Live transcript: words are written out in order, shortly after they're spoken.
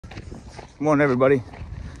Morning, everybody.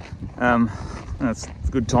 That's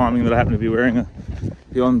good timing that I happen to be wearing a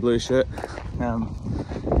Beyond Blue shirt.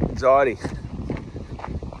 Anxiety.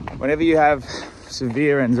 Whenever you have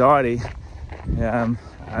severe anxiety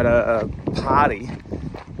at a party,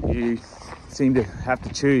 you seem to have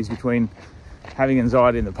to choose between having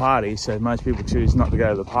anxiety in the party, so most people choose not to go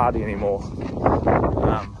to the party anymore.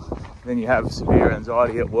 Then you have severe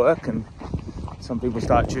anxiety at work, and some people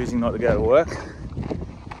start choosing not to go to work.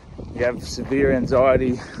 You have severe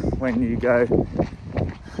anxiety when you go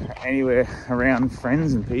anywhere around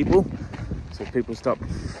friends and people, so people stop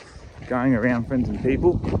going around friends and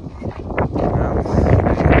people. You have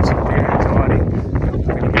severe anxiety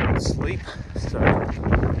when you get to sleep, so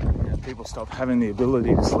people stop having the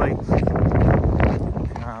ability to sleep.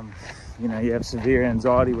 You have severe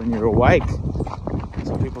anxiety when you're awake,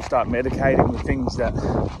 so people start medicating with things that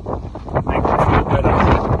make them feel better.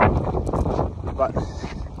 But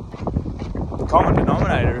the common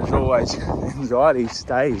denominator is always anxiety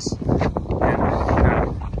stays, and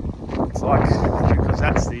it's like, because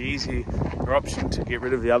that's the easier option to get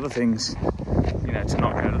rid of the other things, to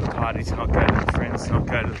not go to the party, to not go to the friends, to not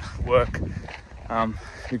go to work,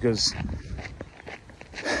 because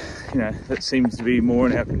that seems to be more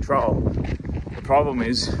in our control. The problem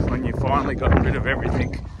is when you finally got rid of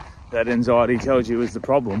everything that anxiety tells you is the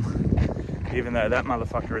problem, even though that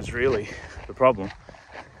motherfucker is really the problem.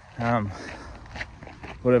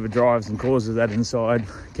 Whatever drives and causes that inside,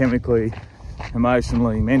 chemically,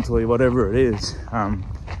 emotionally, mentally, whatever it is,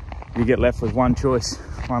 you get left with one choice,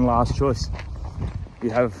 one last choice.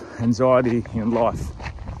 You have anxiety in life,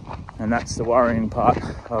 and that's the worrying part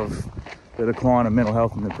of the decline of mental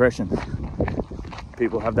health and depression.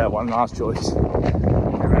 People have that one last choice: get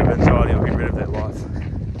rid of anxiety or get rid of their life.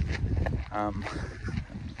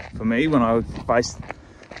 For me, when I faced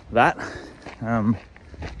that,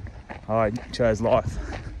 I chose life,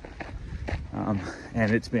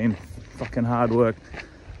 and it's been fucking hard work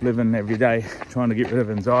living every day trying to get rid of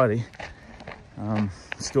anxiety.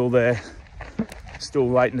 Still there, still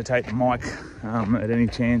waiting to take the mic at any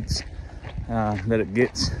chance that it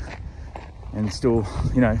gets, and still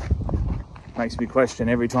makes me question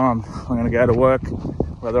every time I'm going to go to work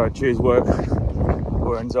whether I choose work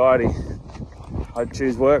or anxiety. I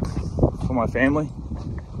choose work for my family,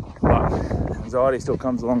 but anxiety still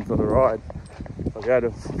comes along for the ride. If I go to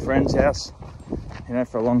a friend's house,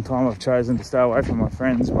 for a long time I've chosen to stay away from my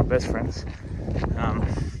friends, my best friends.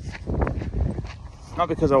 Not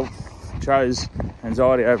because I chose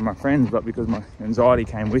anxiety over my friends, but because my anxiety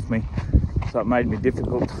came with me. So it made me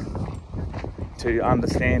difficult to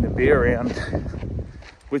understand and be around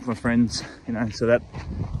with my friends, so that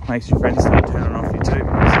makes your friends start turning off you too,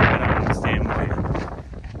 because they don't understand why you're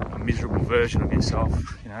a miserable version of yourself,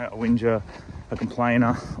 a whinger, a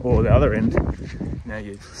complainer, or the other end,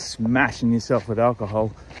 you're smashing yourself with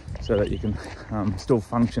alcohol so that you can still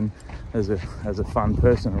function as a fun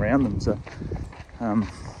person around them. So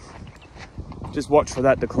just watch for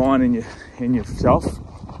that decline in yourself,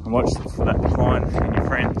 and watch for that decline in your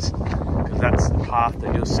friends, because that's the path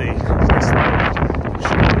that you'll see as they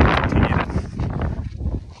slowly continue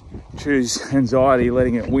to choose anxiety,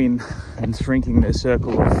 letting it win, and shrinking their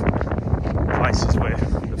circle of places where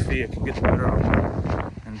the fear can get the better of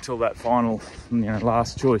them, until that final,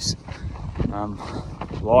 last choice,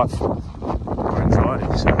 life or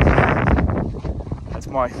anxiety. So that's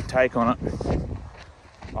my take on it.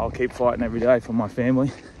 I'll keep fighting every day for my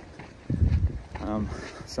family.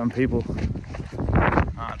 Some people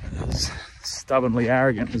aren't as stubbornly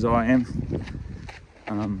arrogant as I am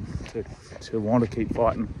to want to keep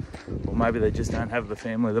fighting, or maybe they just don't have the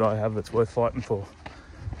family that I have that's worth fighting for.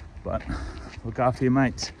 But look after your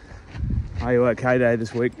mates. Are You OK Day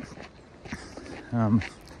this week.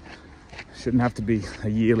 Shouldn't have to be a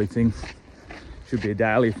yearly thing, should be a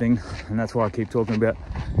daily thing, and that's why I keep talking about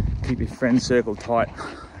keep your friend circle tight.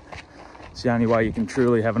 It's the only way you can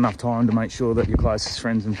truly have enough time to make sure that your closest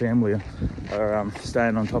friends and family are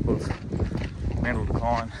staying on top of mental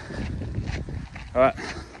decline. All right,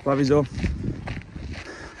 love yous all.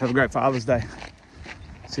 Have a great Father's Day.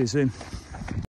 See you soon.